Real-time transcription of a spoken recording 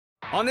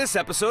on this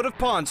episode of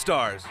Pawn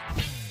Stars.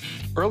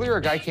 Earlier,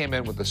 a guy came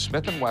in with the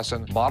Smith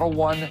Wesson Model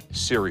 1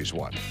 Series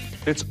 1.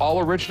 It's all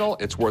original.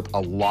 It's worth a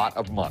lot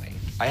of money.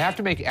 I have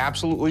to make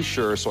absolutely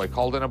sure, so I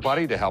called in a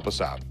buddy to help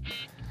us out.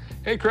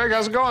 Hey, Craig,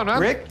 how's it going,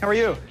 man? Rick, how are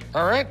you?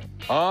 All right.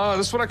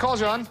 This is what I called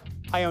you on.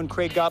 I own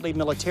Craig Gottlieb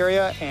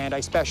Militaria, and I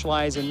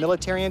specialize in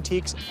military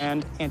antiques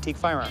and antique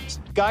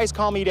firearms. Guys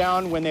call me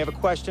down when they have a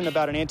question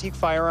about an antique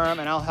firearm,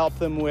 and I'll help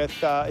them with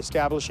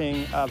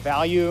establishing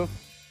value.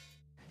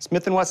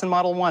 Smith Wesson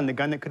Model 1, the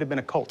gun that could have been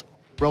a Colt.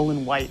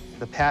 Roland White,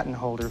 the patent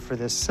holder for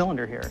this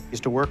cylinder here,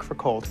 used to work for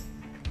Colt.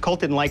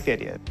 Colt didn't like the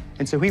idea,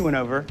 and so he went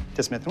over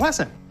to Smith &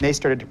 Wesson. They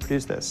started to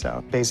produce this,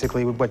 so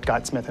basically what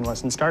got Smith &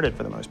 Wesson started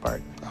for the most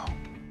part. Oh.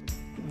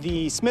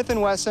 The Smith &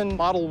 Wesson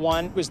Model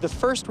 1 was the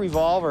first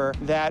revolver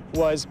that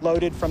was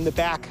loaded from the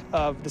back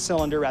of the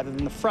cylinder rather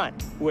than the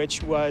front,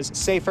 which was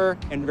safer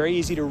and very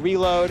easy to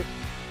reload.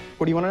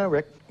 What do you want to know,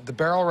 Rick? The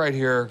barrel right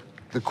here,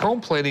 the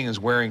chrome plating is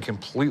wearing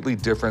completely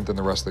different than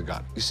the rest of the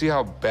gun. You see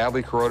how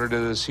badly corroded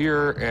it is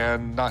here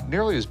and not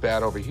nearly as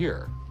bad over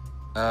here.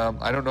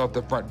 I don't know if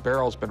the front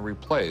barrel's been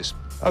replaced.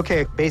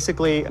 Okay,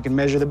 basically, I can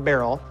measure the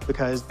barrel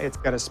because it's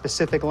got a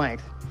specific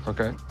length.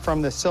 Okay.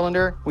 From the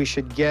cylinder, we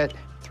should get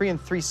 3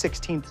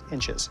 3/16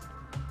 inches.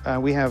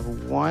 We have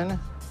 1,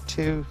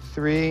 2,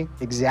 3,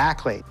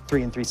 exactly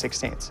 3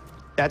 3/16.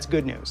 That's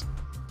good news.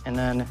 And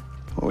then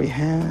what we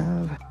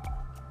have,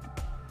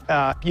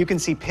 you can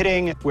see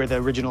pitting where the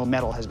original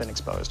metal has been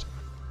exposed.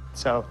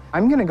 So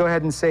I'm gonna go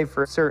ahead and say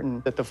for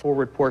certain that the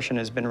forward portion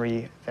has been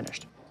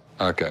refinished.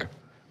 Okay.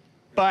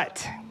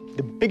 But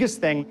the biggest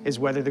thing is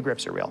whether the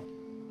grips are real.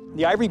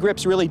 The ivory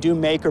grips really do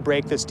make or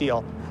break this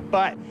deal,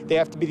 but they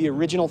have to be the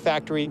original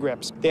factory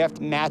grips. They have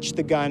to match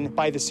the gun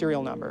by the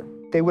serial number.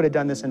 They would have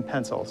done this in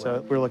pencil,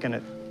 so we're looking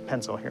at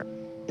pencil here.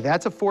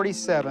 That's a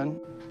 47,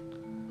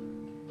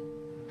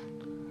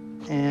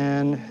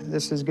 and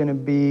this is gonna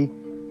be,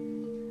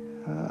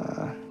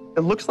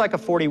 it looks like a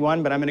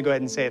 41, but I'm gonna go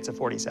ahead and say it's a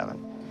 47.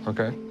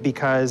 Okay.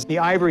 Because the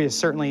ivory is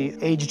certainly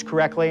aged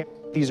correctly.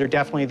 These are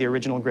definitely the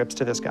original grips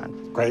to this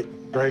gun.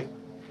 Great, great.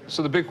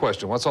 So the big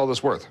question, what's all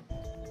this worth?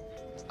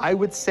 I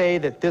would say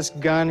that this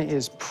gun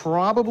is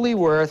probably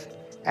worth,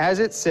 as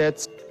it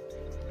sits,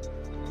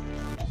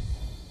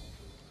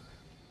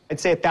 I'd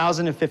say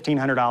 $1,000 to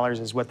 $1,500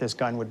 is what this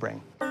gun would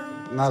bring.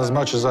 Not as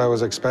much as I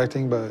was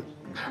expecting, but...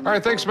 All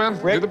right, thanks, man.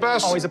 Rick, You're the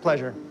best. always a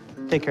pleasure.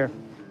 Take care.